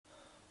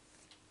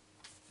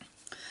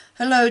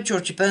Hello,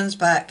 Georgie Burns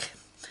back.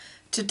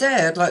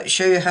 Today I'd like to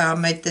show you how I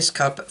made this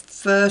card, but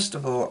first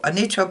of all I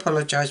need to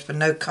apologise for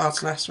no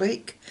cards last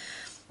week.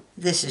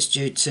 This is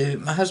due to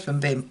my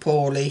husband being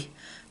poorly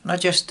and I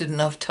just didn't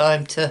have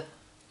time to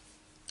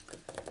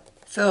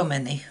film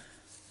any.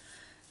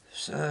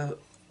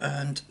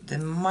 And there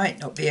might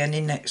not be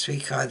any next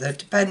week either. It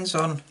depends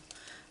on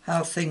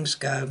how things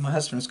go. My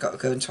husband's got to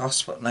go into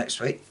hospital next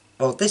week,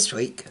 or this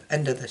week,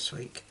 end of this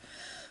week,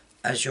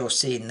 as you're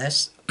seeing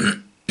this.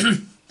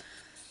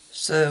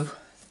 So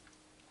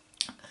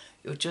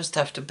you'll just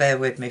have to bear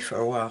with me for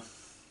a while.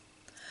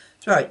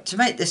 Right, to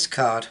make this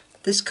card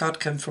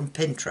came from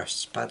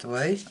Pinterest, by the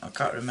way. I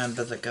can't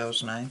remember the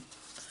girl's name.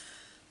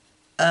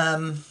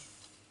 I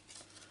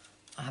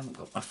haven't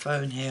got my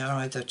phone here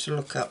either to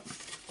look up.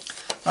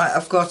 Right,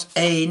 I've got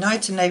a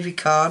Knight and Navy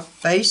card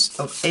base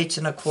of 8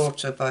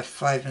 1/4 by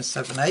 5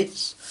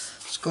 7/8,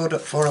 scored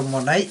at 4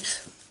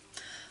 1/8.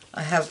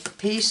 I have a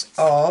piece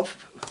of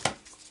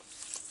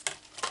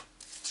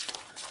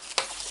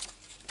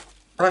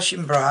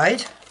Blushing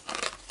Bride,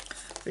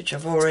 which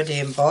I've already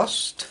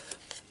embossed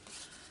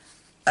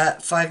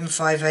at 5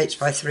 5/8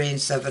 by 3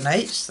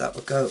 7/8. That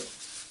will go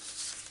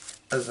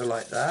over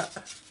like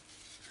that.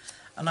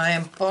 And I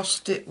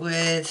embossed it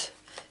with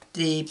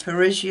the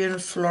Parisian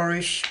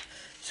Flourish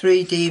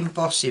 3D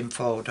embossing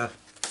folder.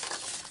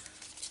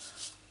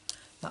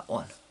 That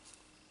one.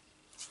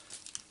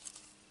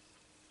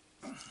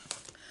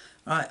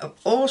 Right, I've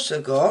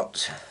also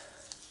got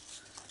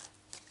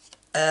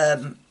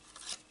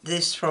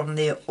this from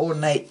the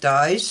Ornate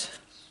Dies,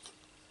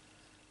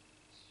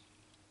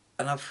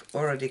 and I've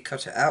already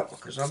cut it out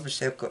because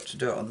obviously I've got to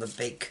do it on the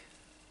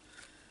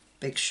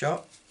big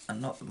shot and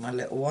not my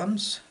little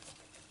ones,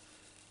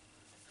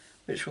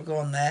 which will go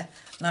on there.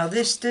 Now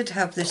this did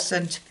have this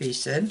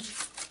centerpiece in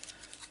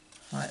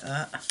like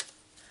that,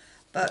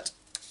 but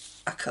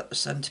I cut the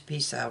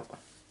centerpiece out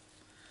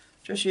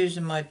just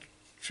using my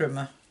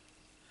trimmer.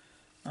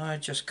 I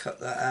just cut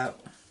that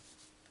out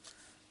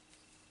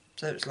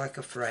so it's like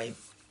a frame.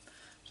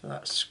 So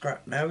that's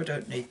scrap now, we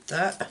don't need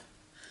that,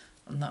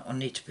 and that will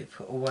need to be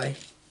put away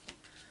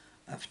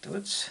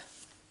afterwards.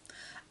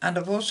 And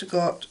I've also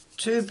got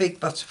two big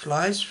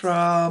butterflies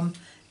from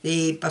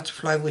the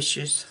Butterfly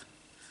Wishes,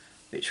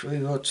 which we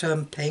will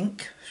turn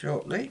pink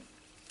shortly.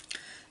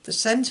 The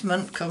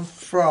sentiment comes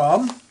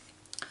from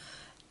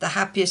the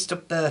Happiest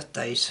of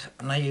Birthdays,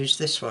 and I use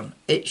this one.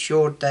 It's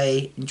your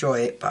day, enjoy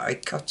it, but I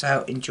cut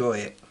out enjoy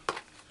it.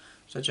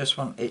 So I just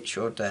want it's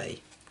your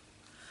day.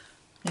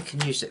 You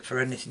can use it for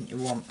anything you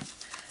want.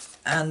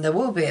 And there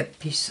will be a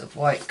piece of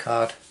white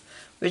card,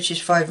 which is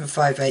 5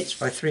 5/8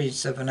 by 3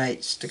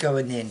 7/8 to go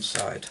in the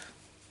inside.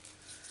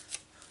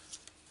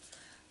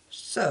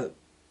 So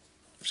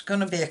it's going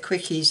to be a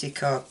quick easy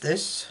card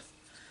this.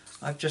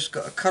 I've just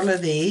got to colour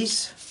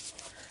these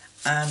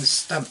and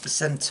stamp the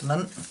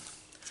sentiment,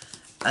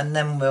 and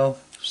then we'll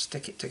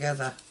stick it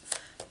together.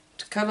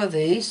 To colour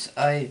these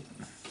I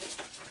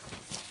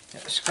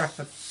get a scrap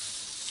of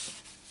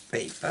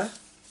paper,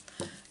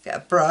 get a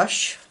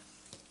brush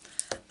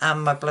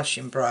and my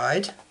Blushing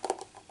Bride.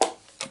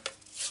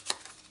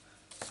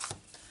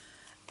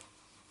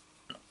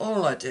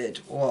 All I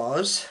did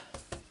was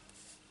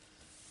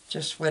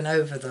just went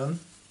over them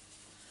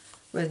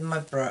with my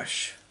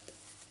brush.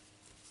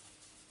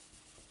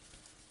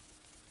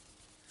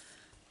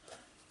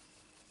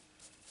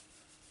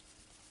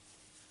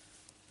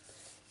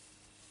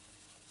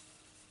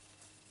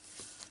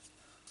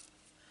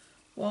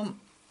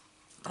 One,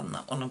 and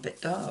that one a bit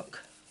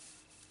dark.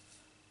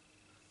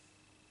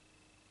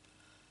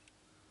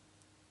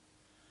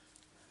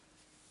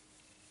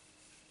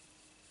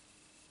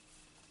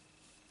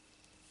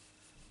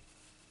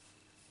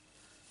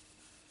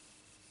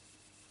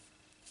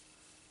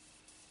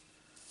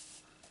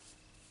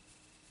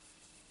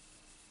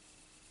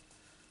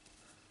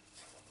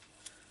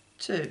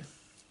 Two.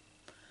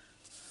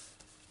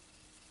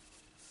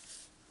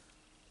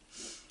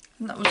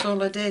 And that was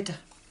all I did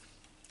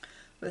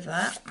with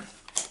that.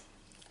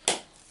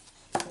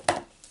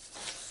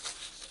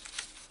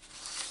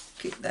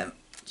 Keep them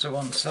to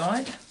one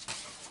side.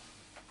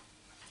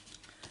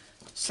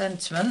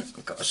 Sentiment,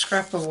 I've got a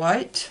scrap of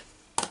white.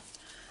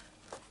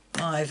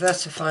 My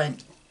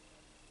Vertifine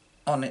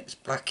on its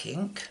black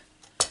ink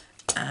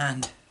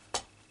and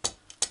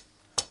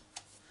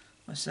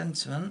my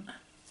sentiment,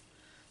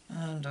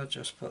 and I'll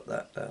just put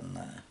that down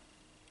there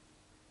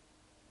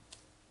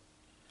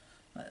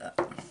like that.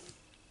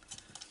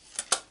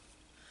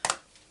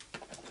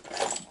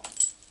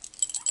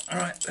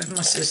 Alright, with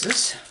my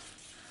scissors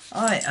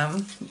I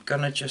am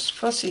going to just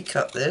fussy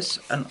cut this,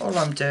 and all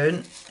I'm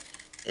doing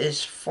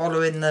is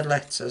following the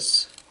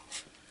letters.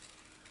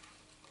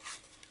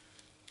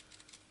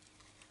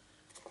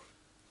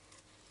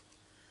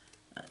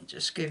 And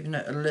just giving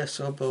it a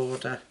little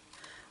border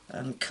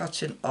and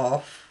cutting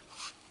off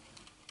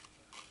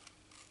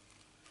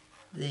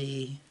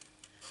the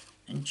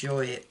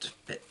enjoy it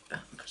bit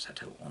because I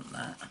don't want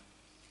that.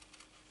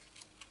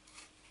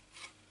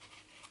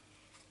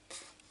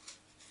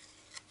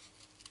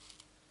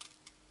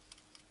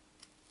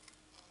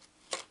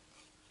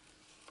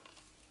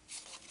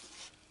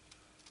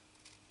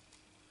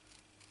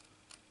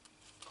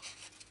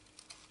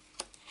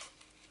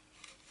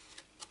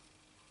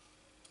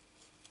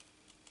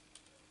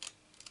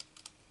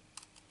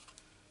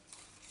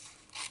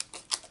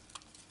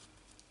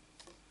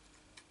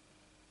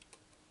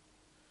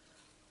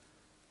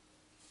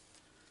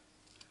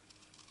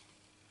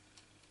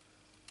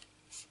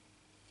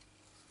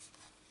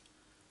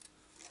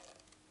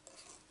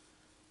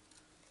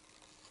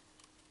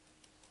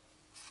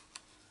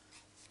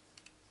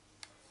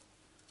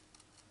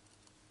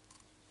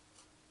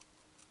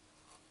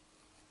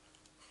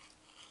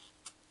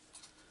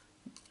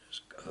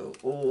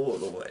 all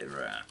the way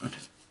around.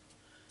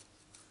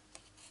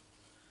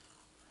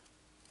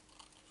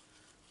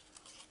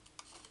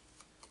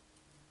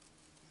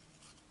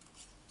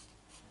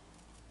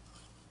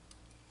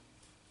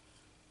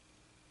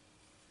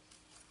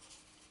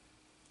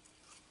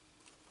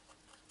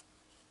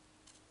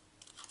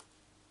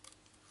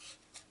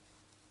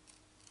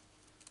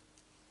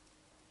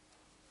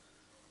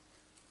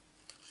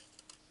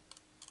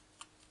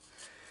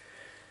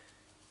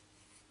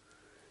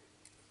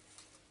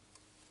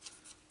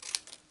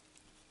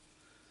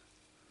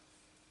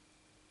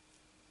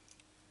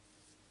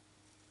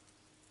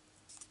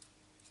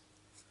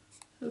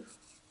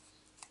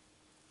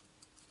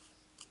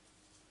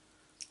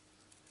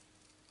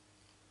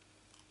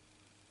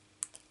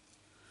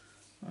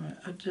 Right,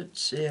 I did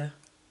see a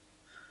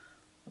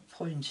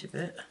pointy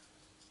bit.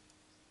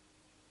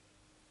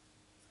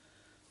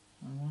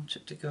 I want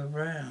it to go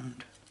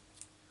round.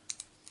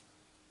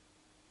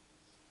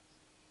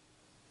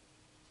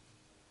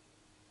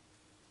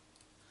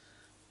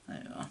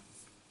 There you are.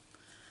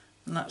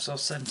 And that's our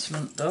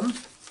sentiment done.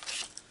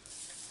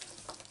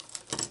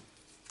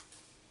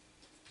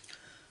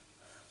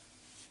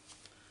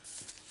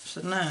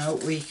 So now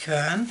we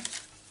can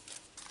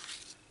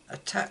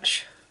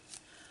attach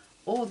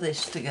all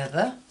this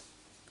together.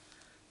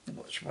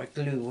 Watch, my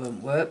glue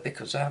won't work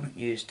because I haven't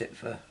used it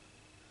for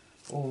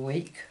all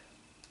week.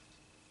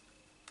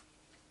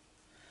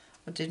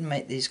 I did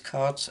make these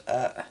cards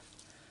at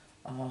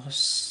our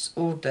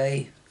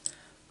all-day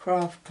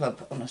craft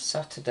club on a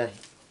Saturday,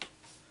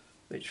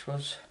 which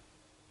was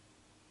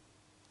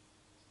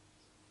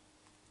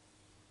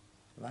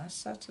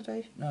last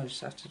Saturday? No,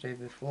 Saturday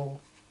before.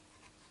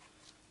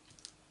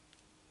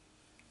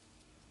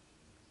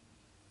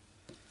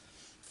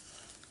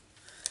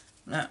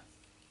 Now,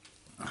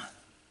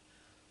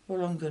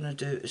 all I'm going to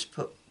do is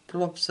put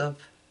blobs of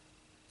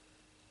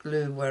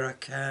glue where I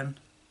can,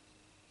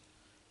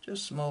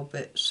 just small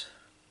bits.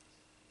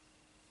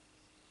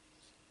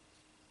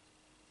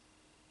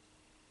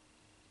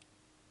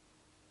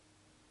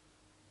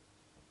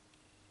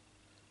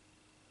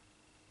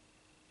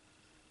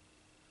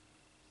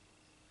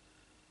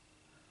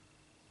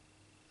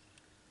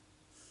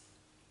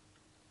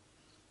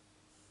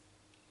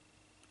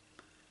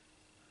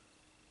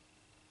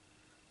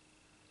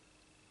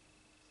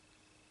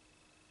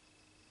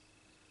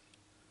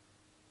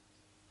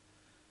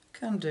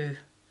 Can do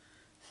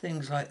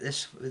things like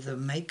this with a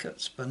makeup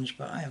sponge,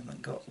 but I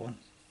haven't got one.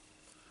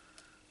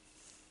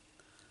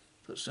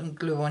 Put some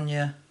glue on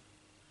your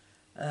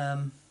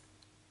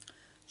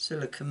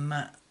silicone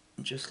mat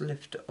and just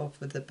lift it off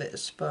with a bit of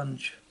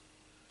sponge.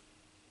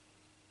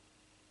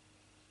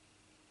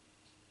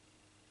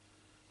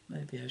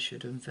 Maybe I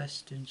should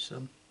invest in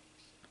some.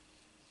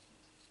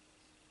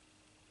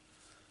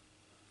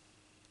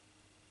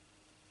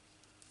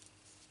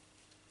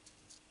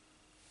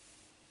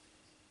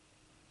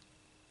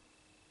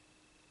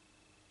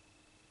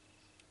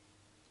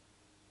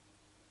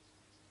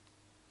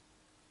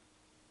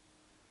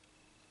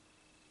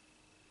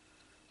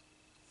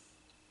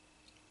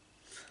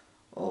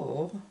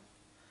 Or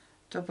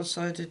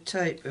double-sided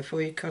tape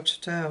before you cut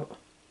it out.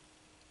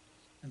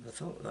 Never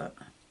thought of that.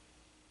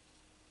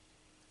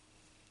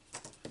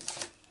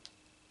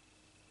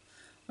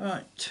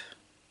 Right,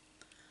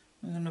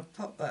 I'm going to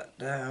pop that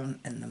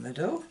down in the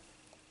middle.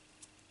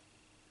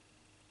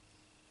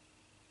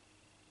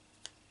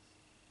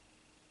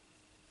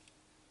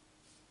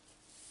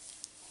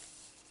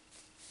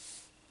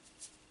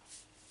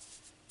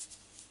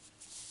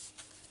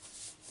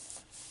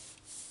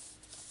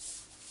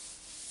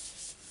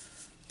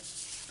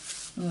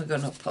 And we're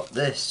going to pop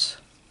this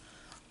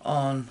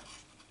on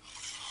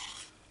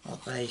our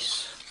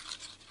base.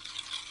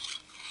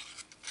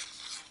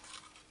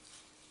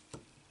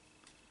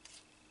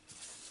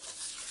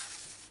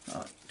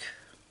 Like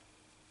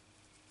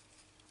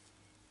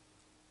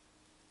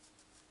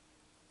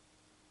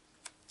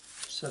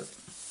so. Let's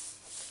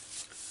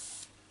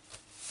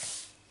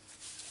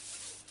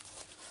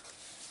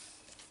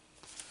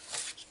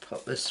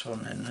pop this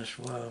one in as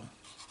well.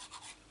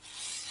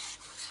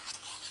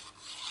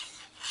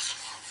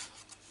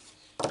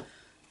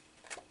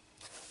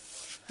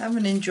 Have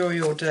an enjoy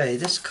your day.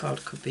 This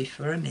card could be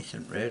for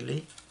anything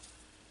really.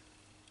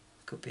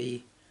 Could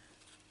be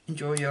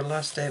enjoy your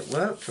last day at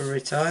work for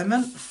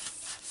retirement,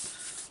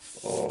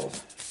 or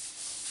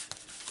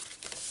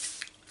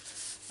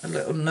a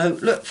little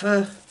note, look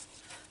for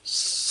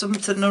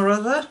something or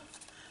other.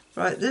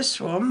 Right, this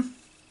one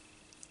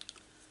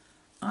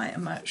I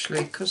am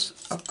actually, because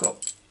I've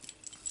got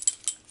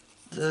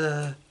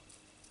the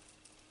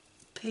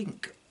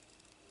pink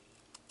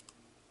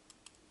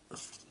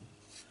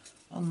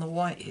on the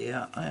white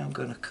here, I am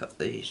going to cut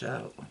these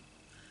out.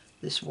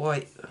 This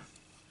white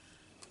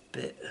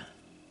bit.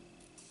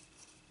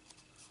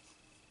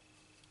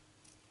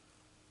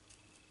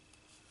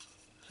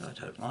 So I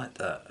don't like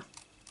that.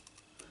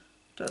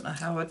 Don't know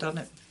how I done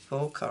it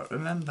before, can't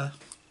remember.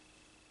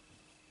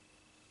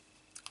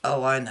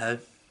 Oh, I know.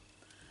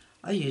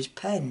 I use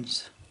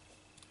pens.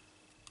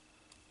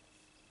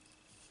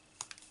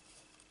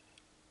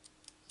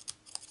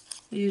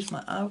 I used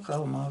my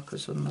alcohol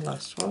markers on the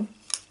last one.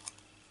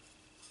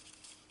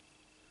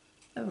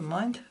 Never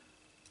mind.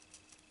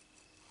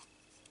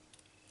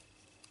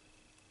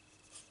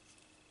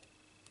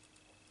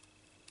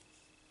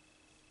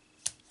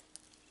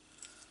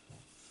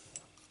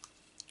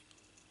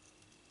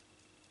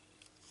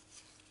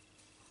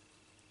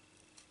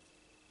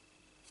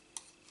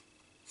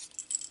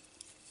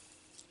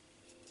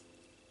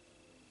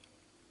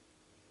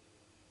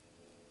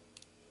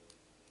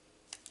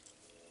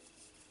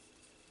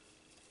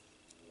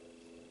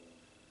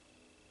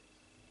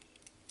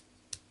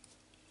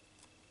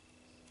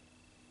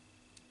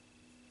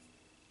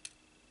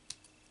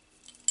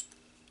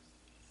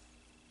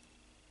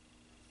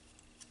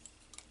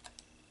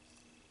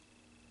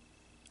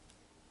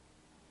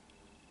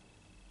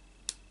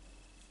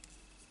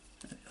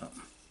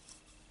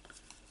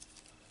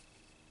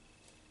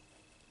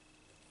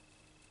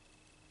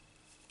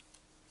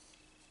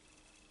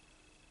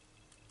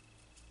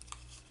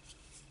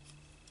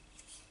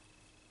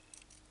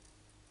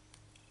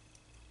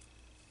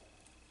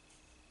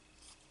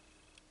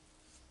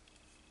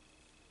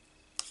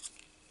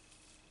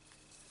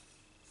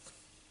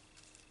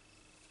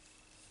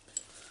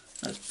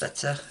 That's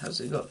better, has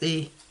it got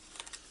the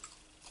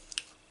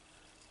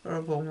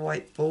horrible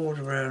white board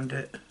around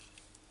it.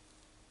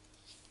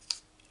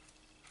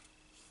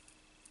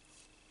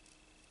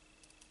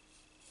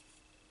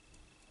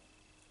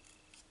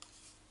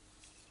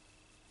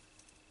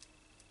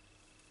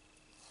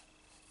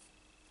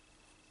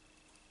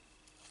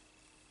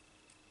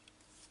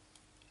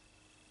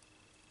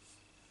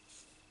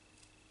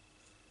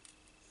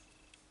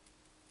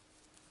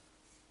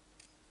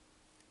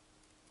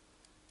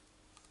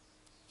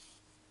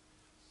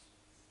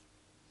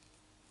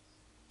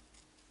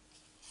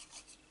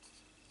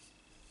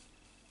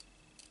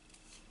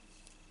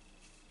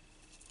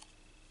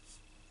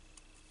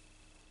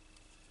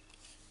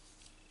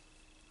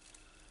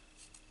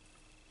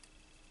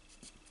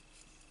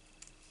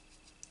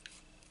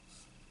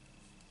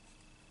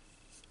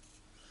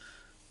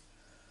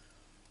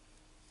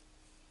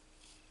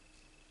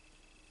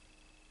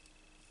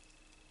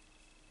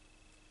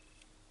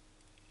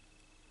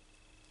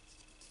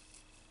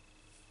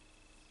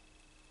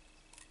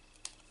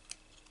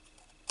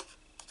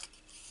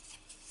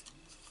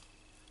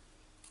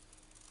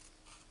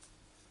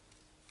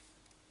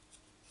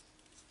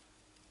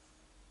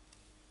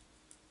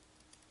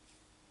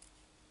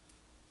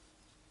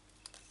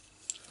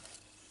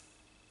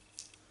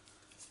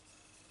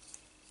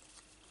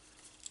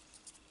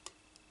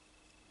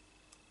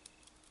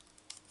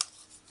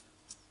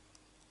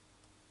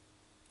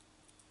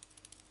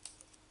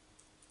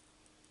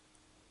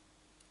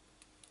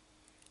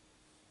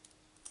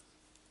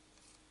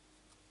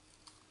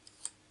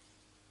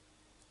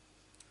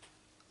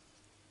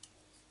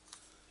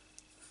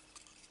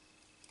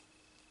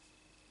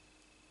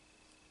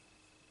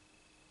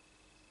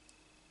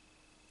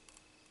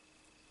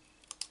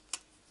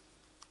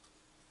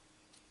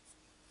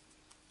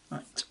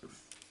 Right,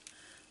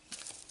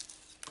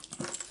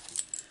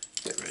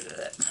 get rid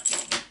of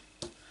them.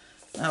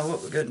 Now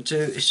what we're going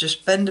to do is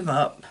just bend them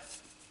up,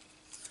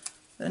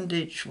 bend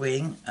each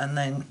wing, and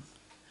then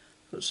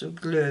put some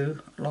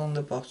glue along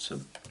the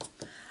bottom,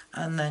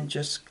 and then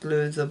just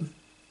glue them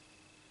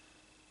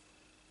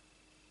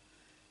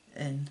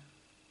in.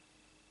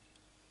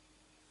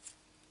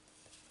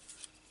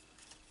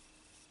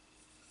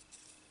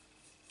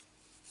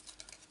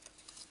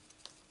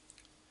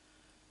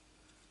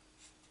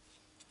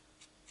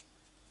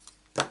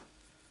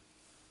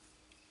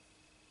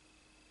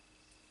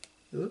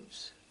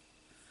 Oops,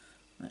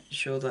 make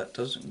sure that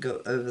doesn't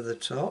go over the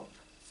top.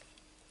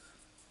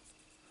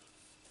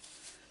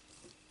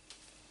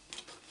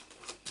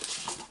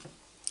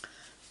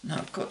 Now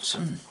I've got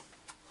some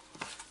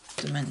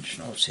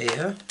dimensionals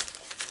here.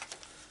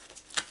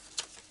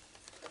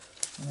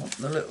 I want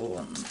the little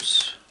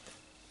ones.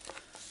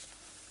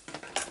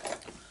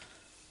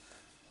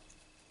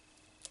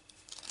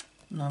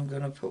 And I'm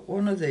going to put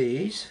one of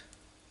these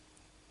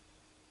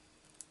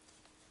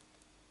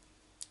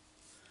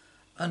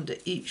under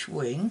each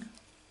wing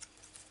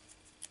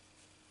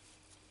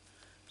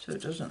so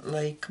it doesn't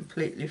lay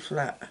completely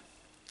flat.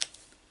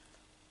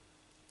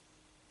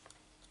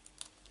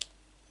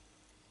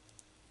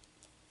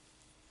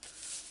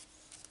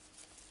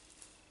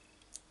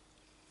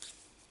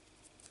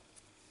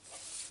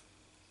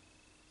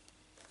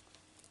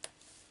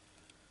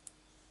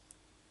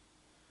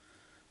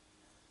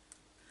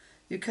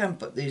 You can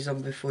put these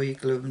on before you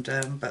glue them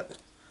down, but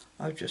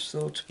I've just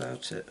thought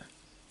about it.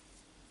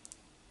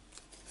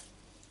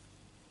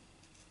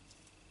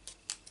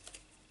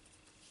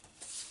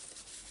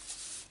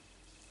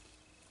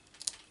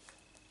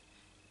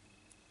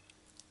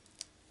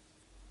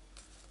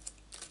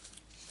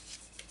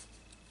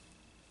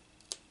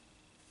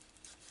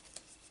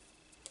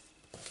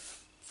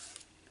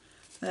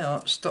 There,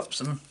 it stops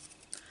them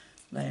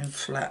laying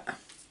flat.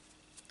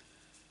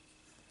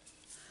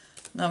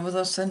 Now with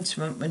our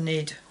sentiment we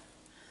need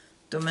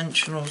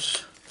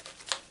dimensionals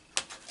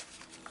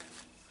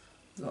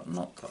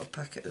Not got a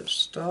packet that's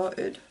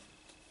started.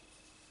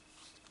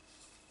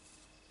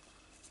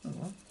 Oh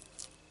well.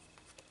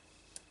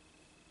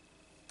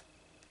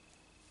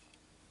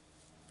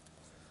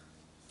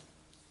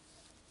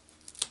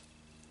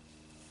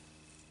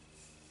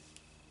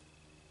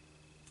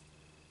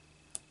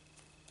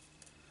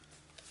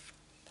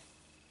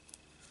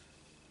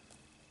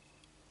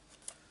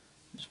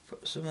 Just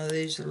put some of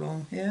these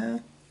along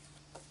here.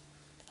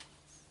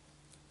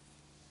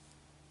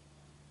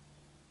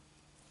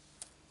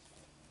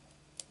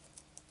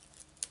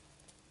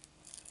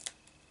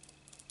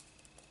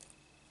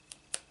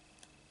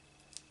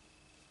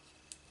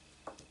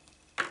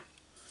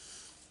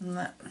 And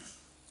that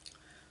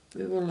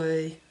we will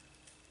lay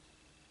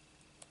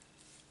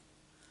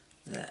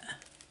there.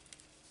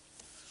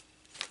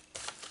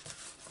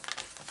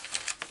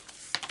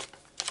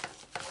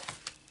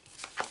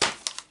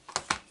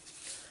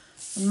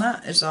 And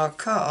that is our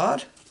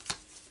card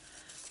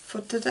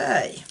for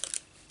today.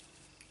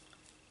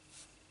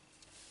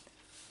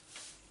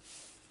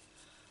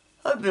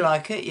 Hope you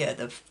like it. Yeah,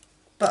 the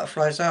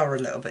butterflies are a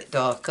little bit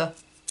darker.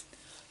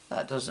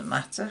 That doesn't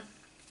matter.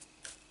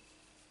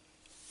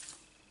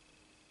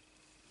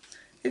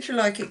 If you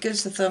like it, give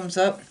us a thumbs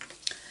up.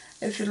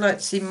 If you'd like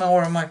to see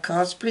more of my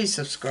cards, please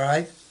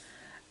subscribe.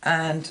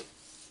 And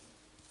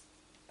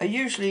I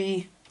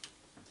usually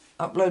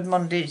upload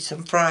Mondays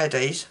and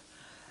Fridays,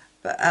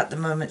 but at the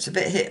moment it's a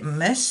bit hit and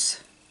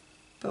miss.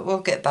 But we'll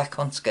get back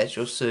on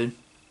schedule soon.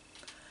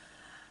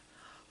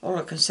 All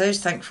I can say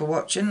is thanks for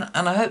watching,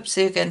 and I hope to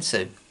see you again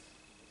soon.